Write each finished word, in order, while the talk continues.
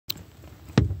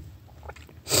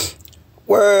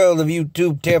world of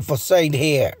YouTube Tearful Sight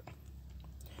here.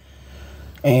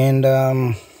 And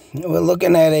we're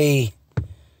looking at a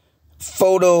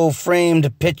photo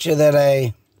framed picture that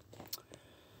I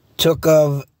took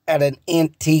of at an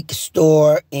antique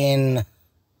store in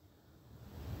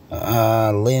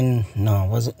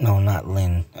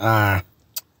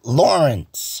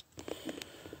Lawrence.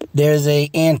 There's a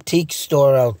antique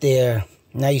store out there.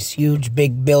 Nice, huge,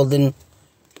 big building.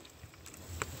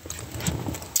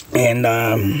 And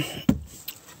a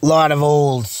lot of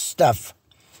old stuff.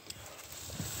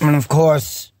 And of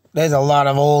course, there's a lot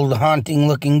of old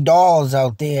haunting-looking dolls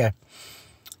out there.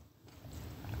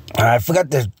 I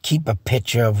forgot to keep a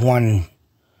picture of one.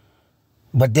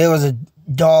 But there was a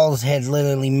doll's head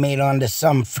literally made onto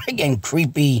some friggin'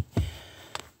 creepy...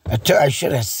 I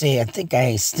should have said, I think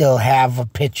I still have a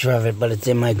picture of it, but it's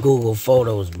in my Google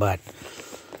Photos. But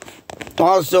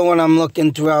also when I'm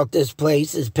looking throughout this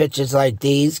place, is pictures like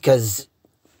these, because,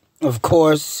 of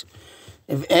course,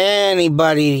 if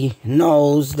anybody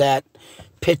knows that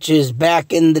pictures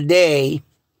back in the day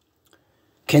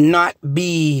cannot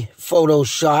be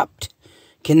photoshopped,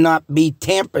 cannot be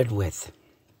tampered with.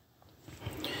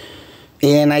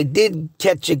 And I did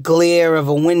catch a glare of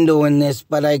a window in this,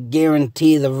 but I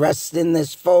guarantee the rest in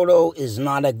this photo is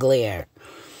not a glare.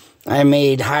 I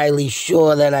made highly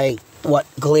sure that what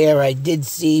glare I did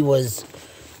see was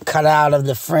cut out of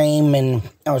the frame, and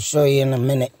I'll show you in a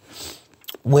minute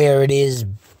where it is.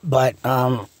 But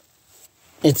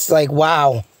it's like,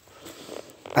 wow.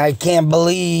 I can't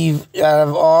believe out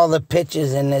of all the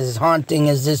pictures, and as haunting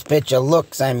as this picture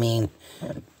looks, I mean,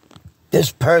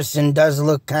 this person does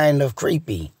look kind of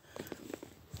creepy.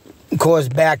 Of course,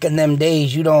 back in them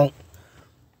days, you don't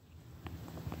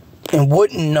and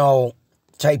wouldn't know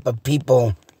type of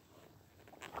people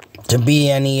to be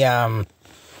any,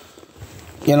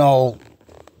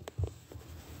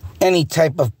 any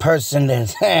type of person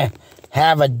that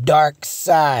have a dark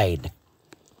side.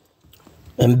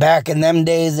 And back in them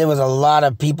days, there was a lot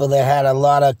of people that had a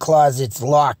lot of closets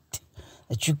locked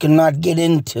that you could not get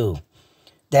into.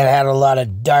 That had a lot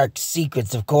of dark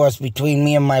secrets, of course, between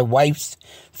me and my wife's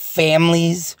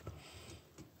families.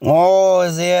 Oh,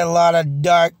 is there a lot of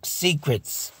dark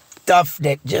secrets? Stuff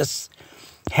that just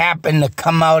happened to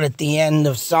come out at the end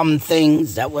of some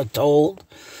things that were told.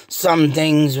 Some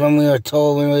things when we were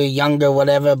told when we were younger,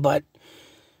 whatever. But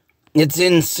it's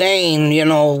insane,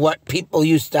 what people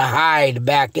used to hide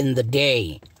back in the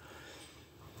day.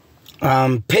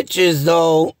 Pictures,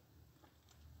 though,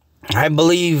 I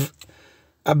believe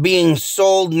are being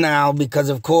sold now because,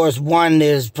 of course, one,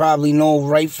 there's probably no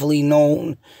rightfully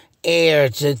known heir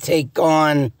to take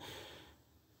on,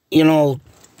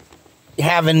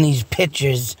 having these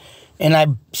pictures. And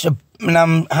I'm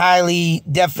highly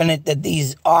definite that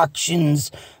these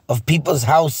auctions of people's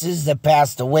houses that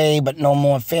passed away but no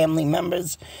more family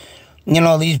members,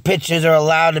 these pictures are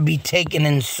allowed to be taken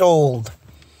and sold.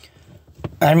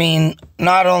 I mean,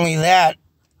 not only that,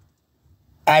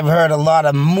 I've heard a lot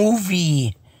of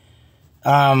movie,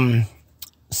 Hollywood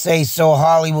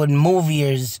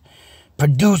moviers,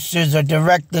 producers or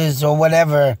directors or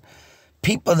whatever,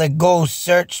 people that go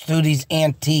search through these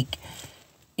antique,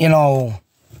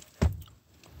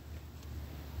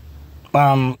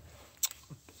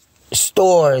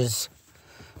 stores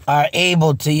are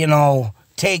able to,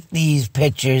 take these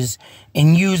pictures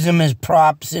and use them as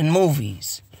props in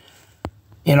movies.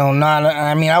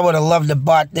 I would have loved to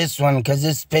bought this one because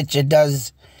this picture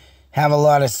does have a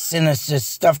lot of sinister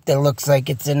stuff that looks like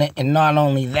it's in it. And not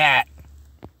only that,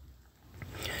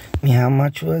 how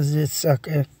much was this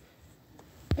sucker?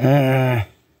 I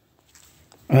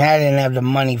didn't have the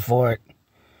money for it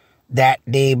that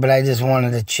day, but I just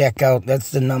wanted to check out.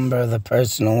 That's the number of the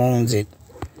person who owns it.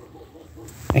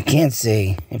 I can't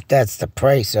say if that's the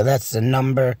price or that's the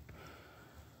number.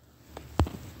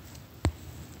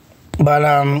 But,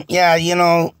 a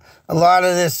lot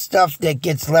of this stuff that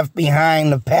gets left behind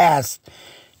in the past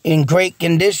in great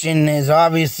condition is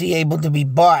obviously able to be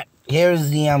bought. Here's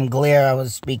the glare I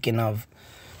was speaking of.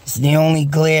 It's the only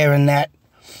glare in that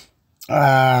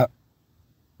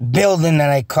building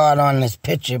that I caught on this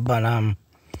picture. But,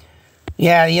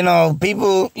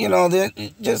 people,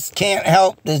 they just can't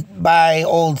help to buy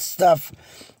old stuff,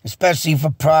 especially for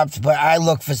props. But I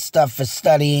look for stuff for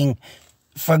studying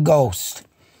for ghosts.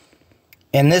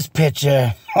 And this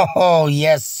picture, oh,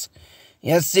 yes.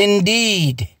 Yes,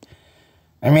 indeed.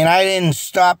 I mean, I didn't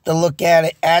stop to look at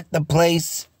it at the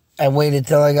place. I waited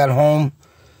till I got home.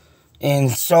 And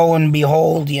so and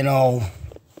behold, and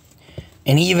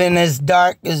even as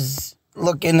dark as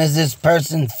looking as this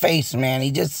person's face, man,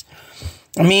 he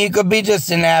could be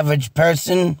just an average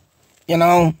person,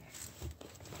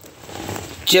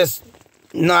 just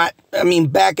not, I mean,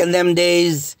 back in them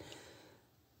days,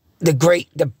 the Great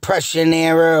Depression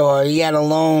era, or yet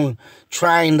alone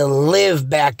trying to live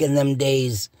back in them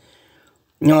days,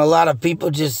 you know, a lot of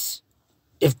people just,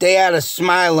 if they had a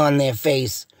smile on their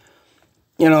face,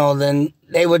 you know, then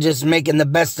they were just making the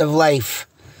best of life.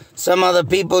 Some other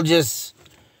people just,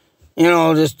 you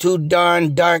know, just too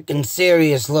darn dark and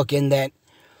serious looking that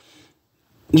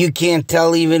you can't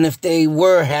tell even if they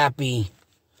were happy,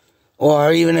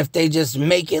 or even if they just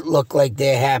make it look like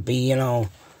they're happy, you know.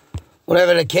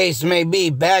 Whatever the case may be,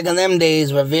 back in them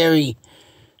days were very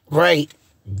bright,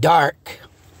 dark.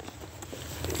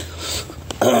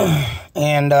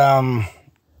 And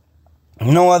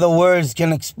no other words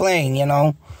can explain, you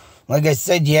know. Like I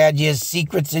said, you had your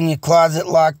secrets in your closet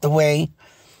locked away.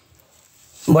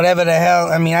 Whatever the hell,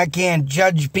 I mean, I can't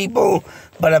judge people,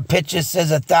 but a picture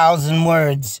says 1,000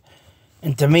 words.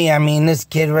 And to me, I mean, this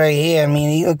kid right here, I mean,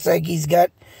 he looks like he's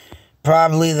got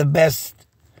probably the best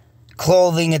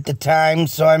clothing at the time.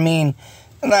 So, I mean,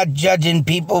 I'm not judging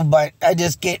people, but I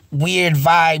just get weird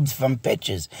vibes from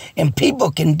pictures. And people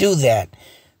can do that,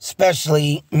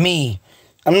 especially me.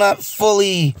 I'm not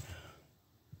fully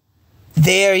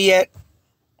there yet,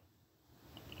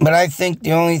 but I think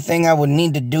the only thing I would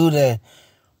need to do to,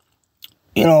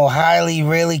 you know, highly,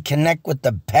 really connect with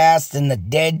the past and the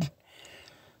dead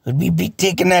would be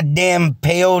taking that damn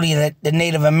peyote that the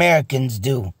Native Americans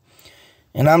do.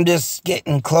 And I'm just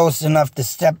getting close enough to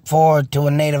step forward to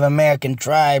a Native American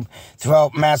tribe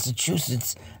throughout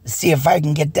Massachusetts to see if I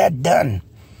can get that done.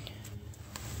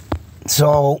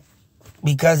 So,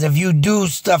 because if you do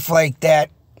stuff like that,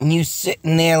 and you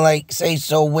sitting there like, say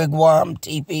so, wigwam,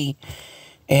 teepee,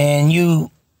 and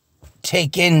you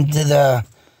take into the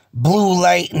blue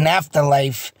light and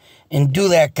afterlife and do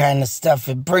that kind of stuff,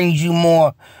 it brings you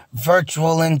more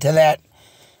virtual into that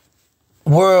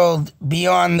world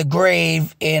beyond the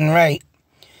grave. And right,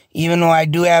 even though I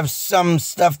do have some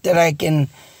stuff that I can,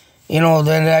 you know,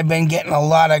 that I've been getting a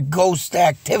lot of ghost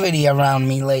activity around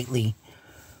me lately.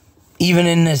 Even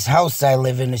in this house I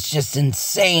live in, it's just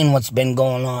insane what's been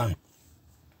going on.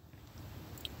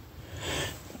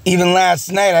 Even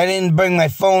last night, I didn't bring my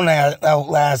phone out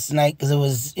last night because it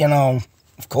was, you know,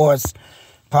 of course,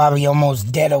 probably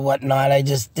almost dead or whatnot. I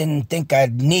just didn't think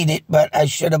I'd need it, but I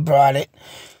should have brought it.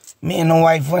 Me and the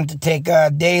wife went to take a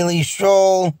daily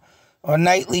stroll or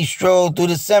nightly stroll through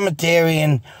the cemetery,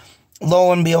 and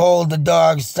lo and behold, the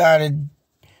pug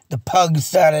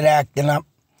started acting up.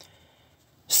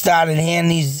 Started hearing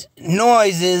these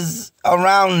noises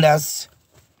around us,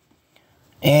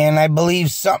 and I believe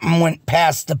something went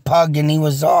past the pug, and he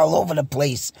was all over the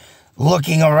place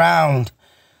looking around.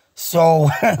 So,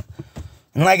 and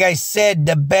like I said,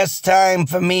 the best time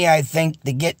for me, I think,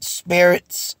 to get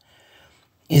spirits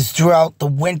is throughout the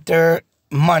winter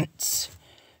months,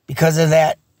 because of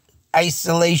that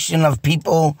isolation of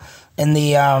people and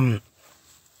the,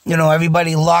 you know,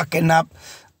 everybody locking up.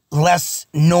 Less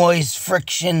noise,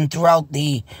 friction throughout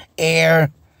the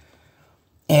air.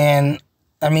 And,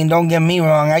 I mean, don't get me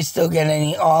wrong, I still get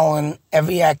all and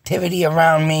every activity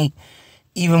around me,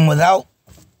 even without,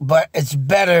 but it's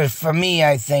better for me,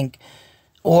 I think,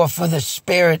 or for the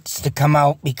spirits to come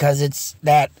out, because it's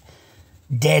that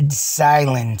dead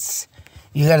silence.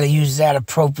 You gotta use that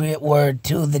appropriate word,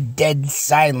 too, the dead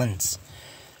silence.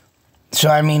 So,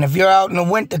 I mean, if you're out in the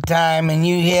wintertime and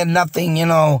you hear nothing, you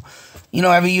know,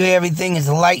 everything is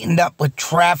lightened up with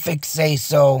traffic, say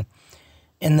so,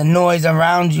 and the noise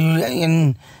around you,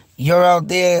 and you're out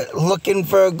there looking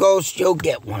for a ghost, you'll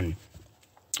get one.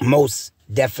 Most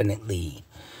definitely.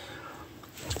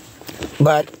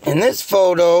 But in this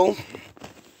photo,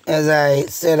 as I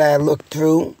said, I looked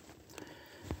through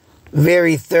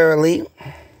very thoroughly,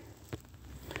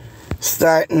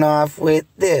 starting off with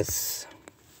this.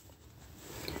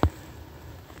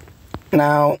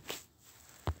 Now,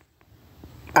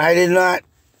 I did not,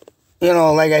 you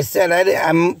know, like I said,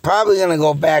 I'm probably going to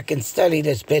go back and study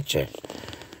this picture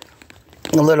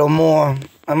a little more.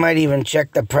 I might even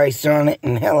check the price on it,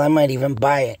 and hell, I might even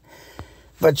buy it.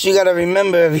 But you got to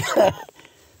remember,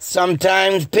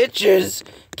 sometimes pictures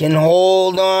can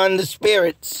hold on to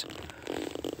spirits.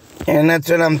 And that's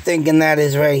what I'm thinking that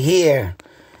is right here.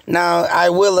 Now, I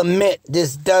will admit,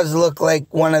 this does look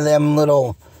like one of them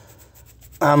little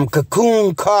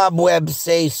cocoon cobwebs,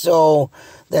 say so,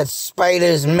 that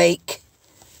spiders make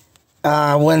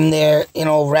when they're, you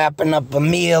know, wrapping up a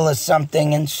meal or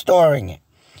something and storing it.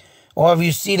 Or if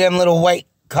you see them little white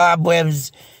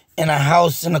cobwebs in a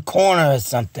house in a corner or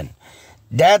something.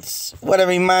 That's what it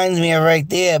reminds me of right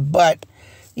there. But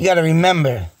you got to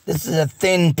remember, this is a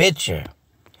thin picture.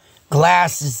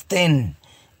 Glass is thin.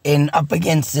 up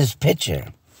against this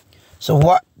picture. So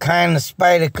what kind of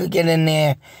spider could get in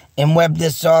there and web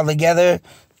this all together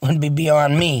would be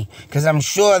beyond me, because I'm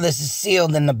sure this is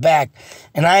sealed in the back,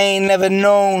 and I ain't never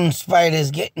known spiders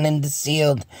getting into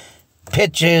sealed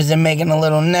pictures and making a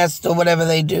little nest or whatever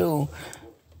they do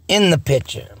in the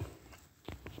picture.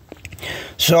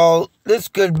 So this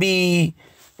could be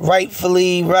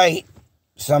rightfully right,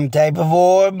 some type of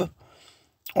orb,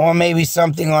 or maybe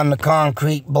something on the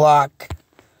concrete block,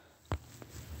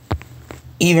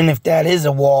 even if that is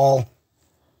a wall.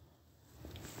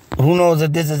 Who knows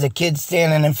if this is a kid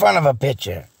standing in front of a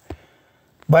picture.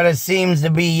 But it seems to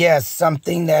be, yes,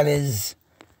 something that is,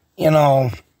 you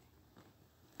know,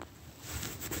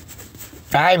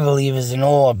 I believe is an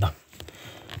orb.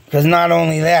 Because not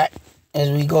only that, as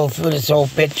we go through this whole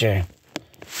picture,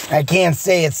 I can't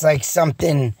say it's like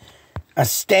something, a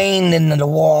stain into the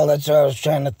wall. That's what I was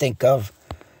trying to think of.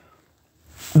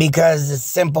 Because the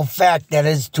simple fact that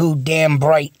it's too damn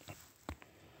bright.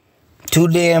 Too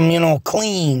damn, you know,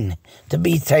 clean to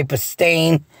be type of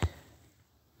stain.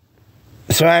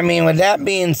 So, I mean, with that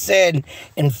being said,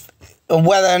 and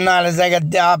whether or not it's like a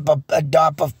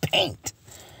dop of paint.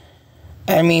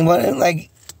 I mean, what, like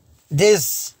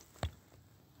this,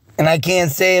 and I can't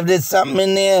say if there's something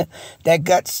in there that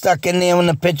got stuck in there when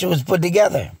the picture was put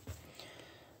together.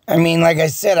 I mean, like I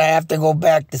said, I have to go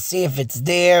back to see if it's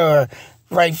there or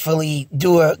rightfully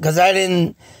do it, because I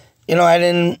didn't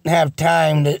have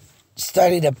time to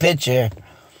study the picture,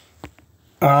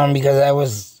 because I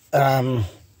was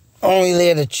only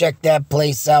there to check that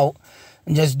place out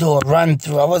and just do a run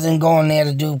through. I wasn't going there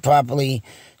to do properly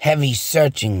heavy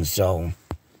searching, so.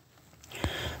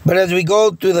 But as we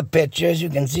go through the pictures, you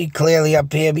can see clearly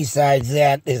up here, besides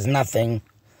that, there's nothing.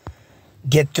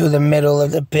 Get through the middle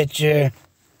of the picture.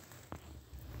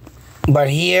 But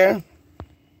here,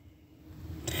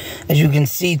 as you can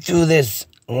see through this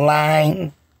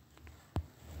line,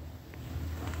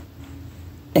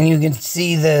 and you can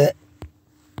see the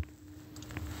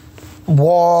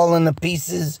wall and the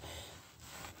pieces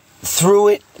through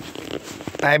it,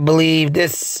 I believe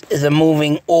this is a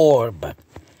moving orb.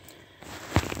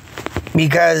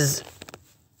 Because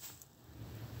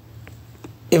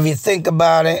if you think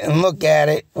about it and look at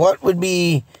it, what would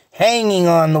be hanging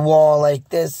on the wall like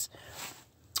this?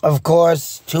 Of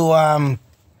course, to,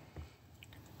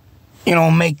 you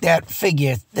know, make that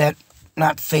figure,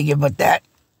 not figure, but that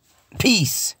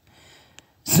piece.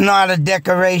 It's not a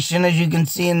decoration, as you can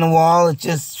see in the wall. It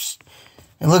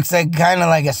looks like kind of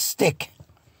like a stick,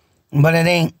 but it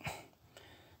ain't.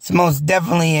 It's most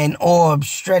definitely an orb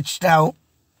stretched out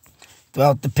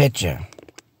throughout the picture,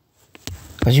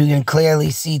 because you can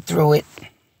clearly see through it,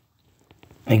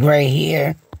 like right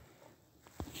here.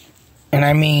 And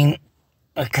I mean,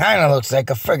 it kind of looks like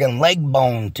a friggin' leg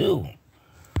bone too.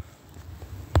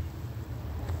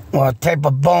 Or a type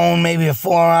of bone, maybe a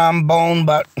forearm bone,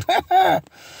 but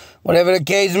whatever the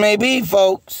case may be,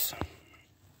 folks.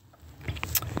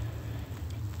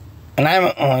 And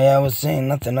I was saying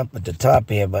nothing up at the top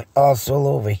here, but also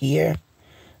over here,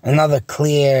 another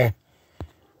clear.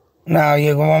 Now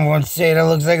you're going to say that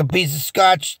looks like a piece of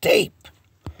Scotch tape,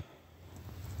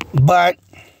 but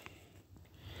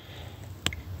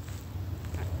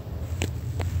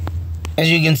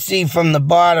as you can see from the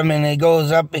bottom, and it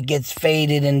goes up, it gets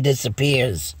faded and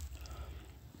disappears.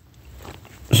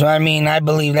 So, I mean, I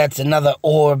believe that's another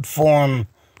orb form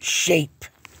shape.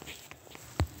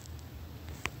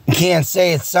 You can't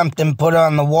say it's something put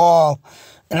on the wall.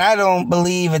 And I don't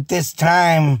believe at this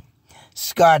time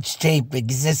Scotch tape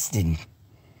existed.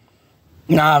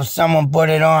 Now, if someone put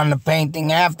it on the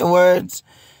painting afterwards,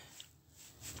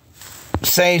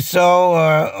 say so,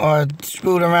 or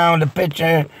screwed around the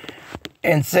picture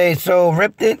and say so,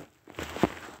 ripped it,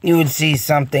 you would see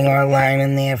something or a line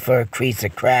in there for a crease or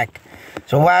crack.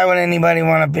 So why would anybody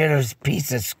want to put a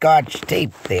piece of Scotch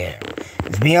tape there?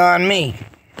 It's beyond me.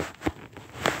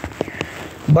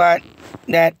 But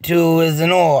that too is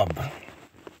an orb.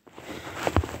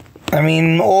 I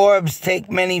mean, orbs take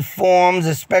many forms,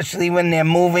 especially when they're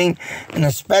moving, and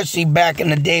especially back in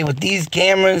the day with these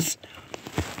cameras.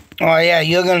 Oh yeah,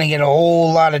 you're going to get a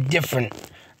whole lot of different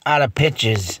out of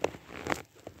pictures.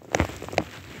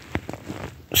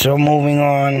 So moving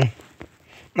on.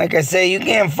 Like I say, you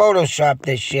can't Photoshop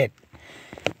this shit.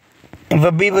 And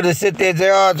for people to sit there and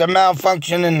say, oh, it's a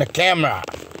malfunction in the camera.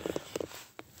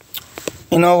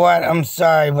 You know what? I'm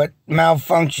sorry, but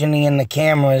malfunctioning in the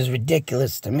camera is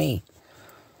ridiculous to me.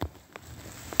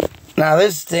 Now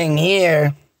this thing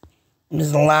here,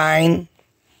 this line,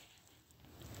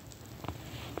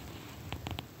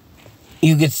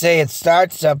 You could say it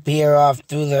starts up here off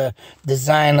through the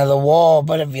design of the wall,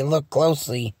 but if you look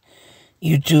closely,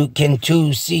 you can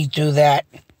see through that.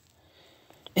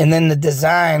 And then the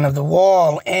design of the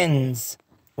wall ends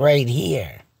right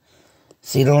here.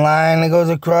 See the line that goes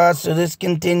across? So this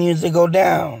continues to go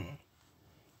down,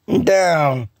 and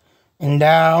down, and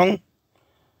down.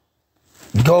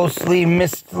 Ghostly,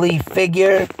 mistly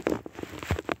figure.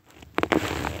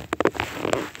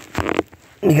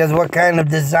 Because what kind of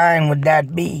design would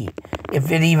that be, if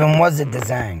it even was a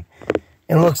design?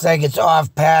 It looks like it's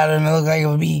off pattern. It looks like it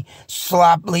would be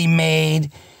sloppily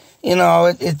made. You know,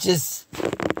 it just...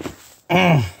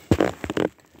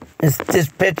 This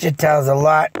picture tells a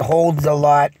lot, holds a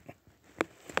lot.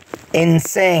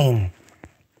 Insane.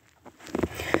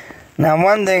 Now,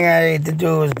 one thing I hate to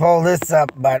do is pull this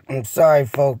up, but I'm sorry,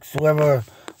 folks. Whoever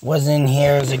was in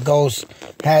here as a ghost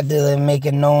had to make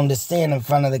it known to stand in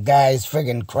front of the guy's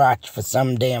friggin' crotch for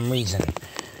some damn reason.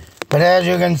 But as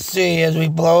you can see, as we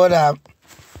blow it up,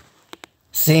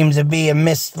 seems to be a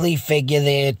mistly figure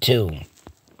there, too.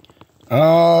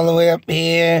 All the way up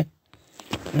here.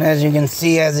 And as you can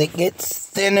see, as it gets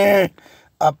thinner,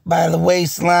 up by the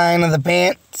waistline of the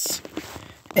pants,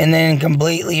 and then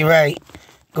completely right,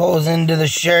 goes into the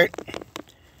shirt,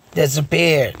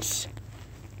 disappears.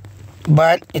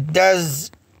 But it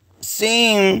does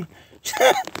seem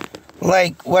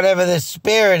like whatever the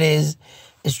spirit is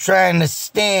trying to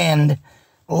stand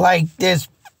like this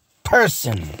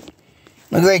person.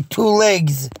 Looks like two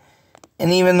legs,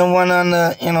 and even the one on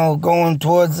the, going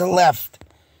towards the left.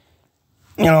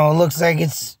 Looks like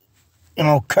it's,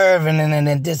 curving and then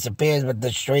it disappears with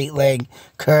the straight leg,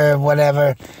 curve,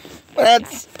 whatever.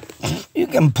 But you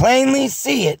can plainly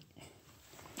see it.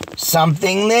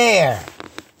 Something there.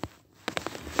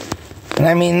 And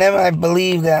I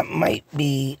believe that might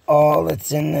be all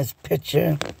that's in this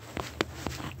picture.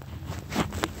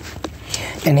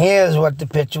 And here's what the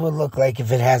picture would look like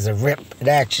if it has a rip. It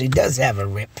actually does have a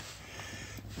rip.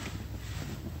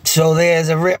 So there's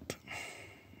a rip.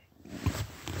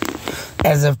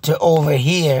 As of to over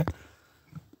here.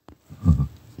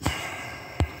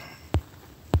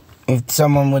 If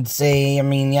someone would say,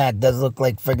 yeah, it does look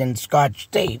like friggin'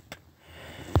 Scotch tape.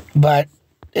 But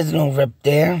there's no rip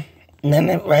there. And then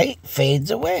it, fades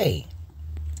away.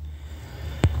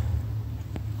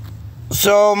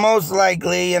 So most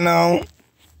likely,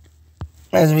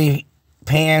 as we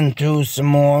pan through some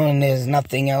more and there's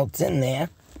nothing else in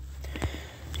there,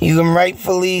 you can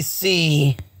rightfully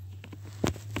see...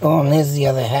 Oh, and there's the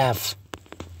other half.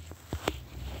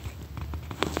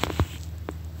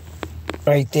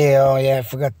 Right there. Oh, yeah, I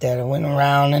forgot that. It went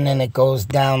around and then it goes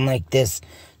down like this.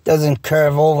 Doesn't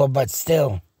curve over, but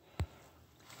still.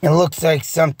 It looks like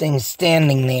something's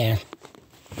standing there.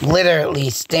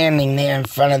 Literally standing there in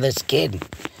front of this kid.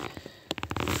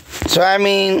 So,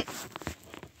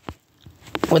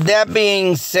 with that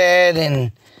being said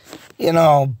and,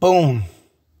 boom.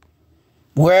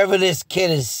 Wherever this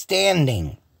kid is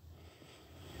standing...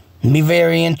 It'd be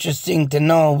very interesting to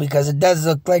know because it does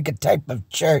look like a type of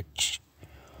church.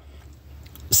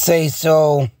 Say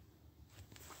so.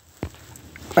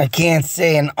 I can't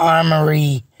say an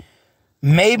armory.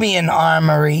 Maybe an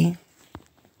armory.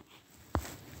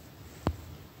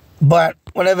 But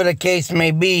whatever the case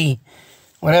may be,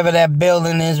 whatever that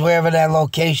building is, wherever that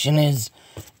location is,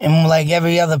 and like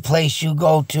every other place you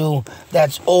go to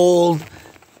that's old,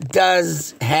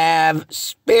 does have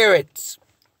spirits.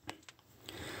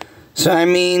 So,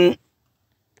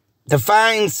 to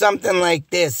find something like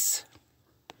this,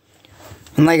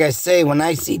 and like I say, when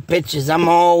I see pictures, I'm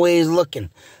always looking.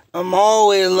 I'm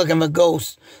always looking for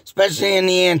ghosts, especially in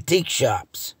the antique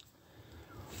shops.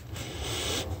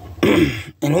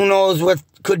 And who knows what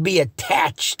could be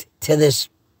attached to this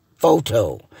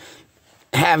photo,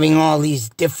 having all these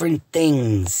different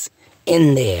things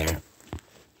in there.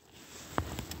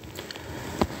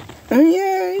 And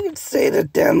yeah, you could say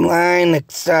that line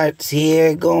that starts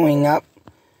here going up.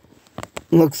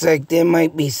 Looks like there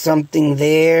might be something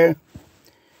there.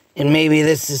 And maybe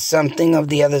this is something of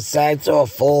the other side, so a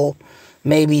full,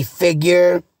 maybe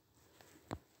figure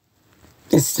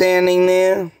is standing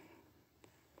there.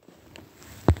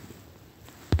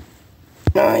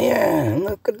 Oh yeah,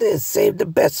 look at this, save the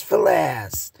best for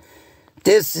last.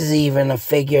 This is even a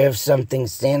figure of something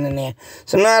standing there.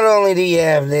 So not only do you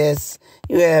have this,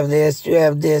 you have this, you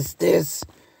have this,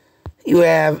 you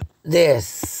have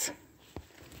this.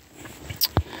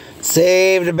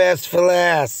 Save the best for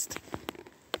last.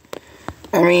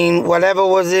 Whatever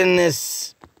was in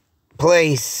this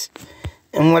place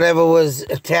and whatever was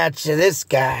attached to this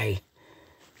guy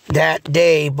that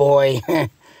day, boy,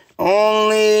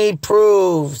 only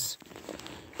proves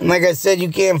And like I said, you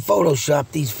can't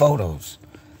Photoshop these photos.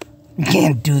 You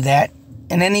can't do that.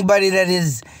 And anybody that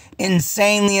is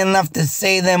insanely enough to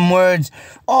say them words,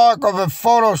 oh, it could be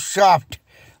Photoshopped,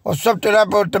 or something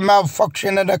about the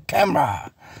malfunction of the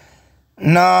camera.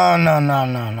 No, no, no,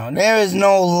 no, no. There is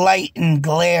no light and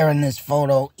glare in this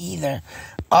photo either,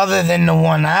 other than the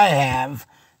one I have.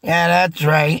 Yeah, that's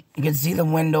right. You can see the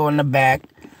window in the back.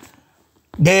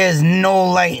 There's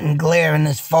no light and glare in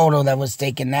this photo that was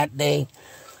taken that day,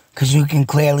 because you can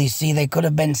clearly see they could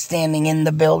have been standing in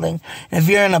the building. If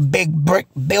you're in a big brick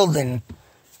building,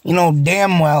 you know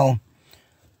damn well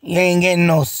you ain't getting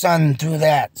no sun through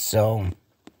that, so.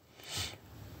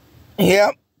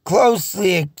 Yep,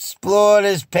 closely explore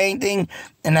this painting,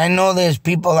 and I know there's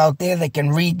people out there that can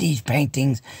read these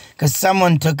paintings, because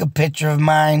someone took a picture of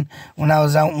mine when I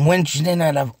was out in Winchendon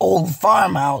at an old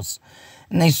farmhouse,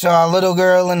 and they saw a little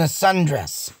girl in a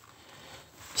sundress.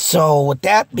 So, with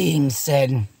that being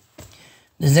said,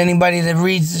 there's anybody that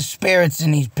reads the spirits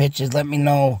in these pictures, let me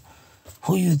know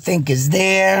who you think is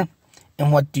there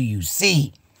and what do you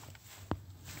see.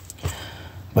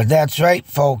 But that's right,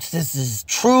 folks. This is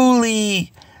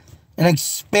truly an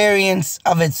experience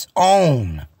of its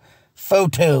own.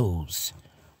 Photos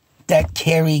that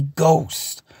carry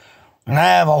ghosts. And I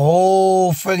have a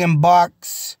whole friggin'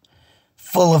 box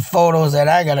full of photos that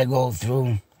I gotta go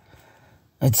through.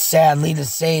 It's sadly to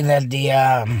say that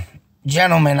the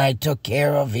gentleman I took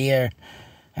care of here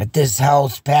at this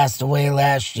house passed away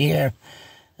last year.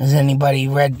 Has anybody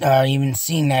read or even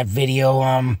seen that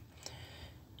video?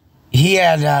 He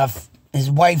had, his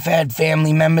wife had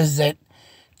family members that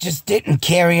just didn't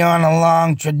carry on a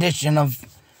long tradition of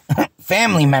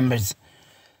family members.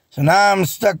 So now I'm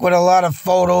stuck with a lot of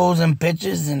photos and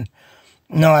pictures, and,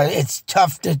 you know, it's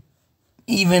tough to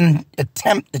even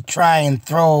attempt to try and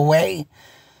throw away.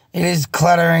 It is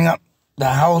cluttering up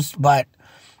the house, but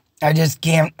I just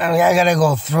can't, I gotta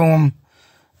go through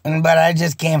them, but I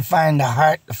just can't find the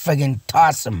heart to friggin'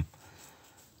 toss them.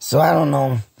 So I don't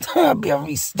know. I'll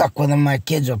be stuck with them. My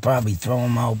kids will probably throw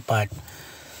them out. But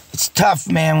it's tough,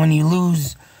 man, when you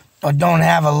lose or don't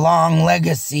have a long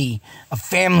legacy of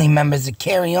family members to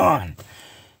carry on.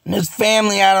 And this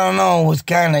family, I don't know, was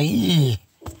kind of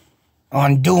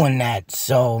on doing that.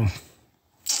 So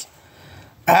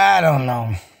I don't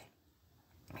know.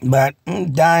 But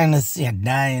I'm dying to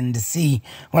see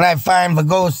what I find for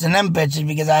ghosts in them pictures,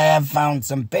 because I have found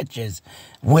some pictures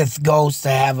with ghosts.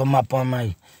 I have them up on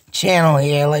my channel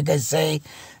here. Like I say,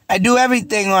 I do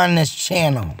everything on this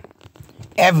channel.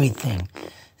 Everything.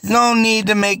 There's no need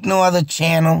to make no other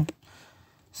channel.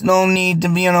 There's no need to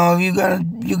be, you know,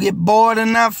 if you get bored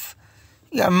enough,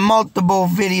 you got multiple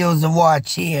videos to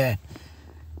watch here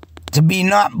to be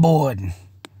not bored.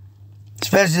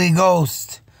 Especially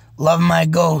ghosts. Love my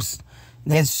ghosts.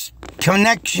 This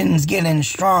connection's getting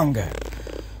stronger.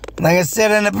 Like I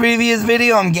said in the previous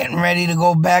video, I'm getting ready to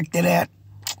go back to that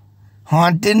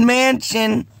Haunted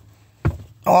Mansion.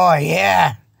 Oh,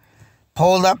 yeah.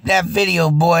 Pulled up that video,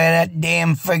 boy, that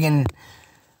damn friggin'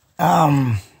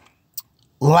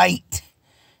 light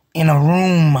in a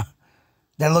room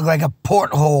that looked like a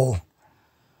porthole.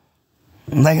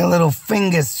 Like a little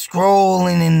finger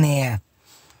scrolling in there.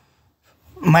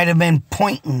 Might have been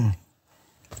pointing.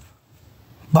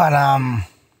 But,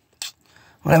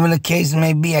 whatever the case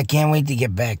may be, I can't wait to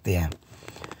get back there.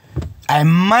 I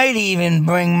might even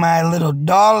bring my little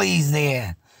dollies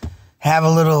there. Have a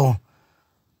little,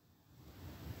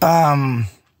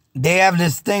 they have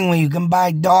this thing where you can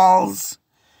buy dolls.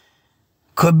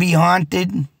 Could be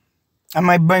haunted. I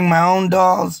might bring my own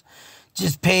dolls.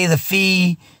 Just pay the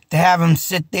fee to have them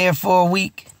sit there for a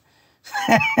week.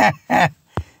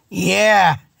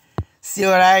 Yeah. See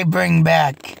what I bring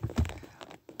back.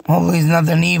 Hopefully it's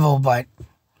nothing evil, but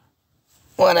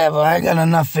whatever. I got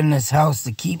enough in this house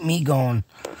to keep me going.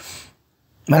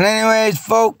 But anyways,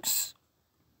 folks,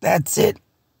 that's it.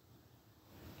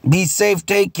 Be safe,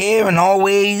 take care, and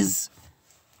always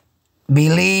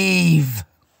believe.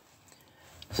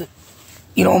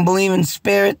 You don't believe in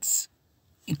spirits?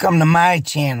 You come to my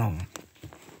channel.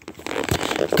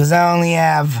 Because I only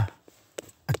have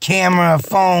a camera, a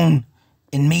phone,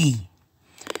 and me.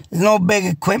 There's no big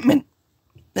equipment.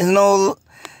 There's no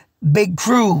big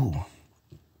crew.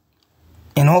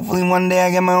 And hopefully one day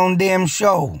I get my own damn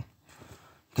show.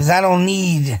 Because I don't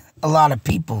need a lot of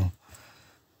people.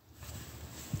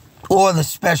 Or the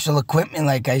special equipment,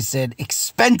 like I said,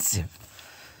 expensive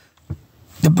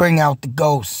to bring out the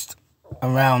ghost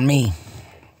around me.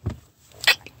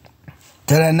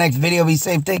 Till that next video, be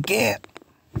safe, take care.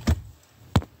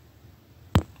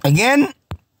 Again,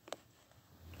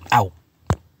 out.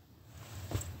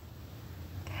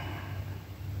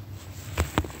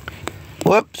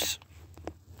 Whoops.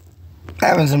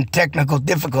 Having some technical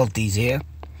difficulties here.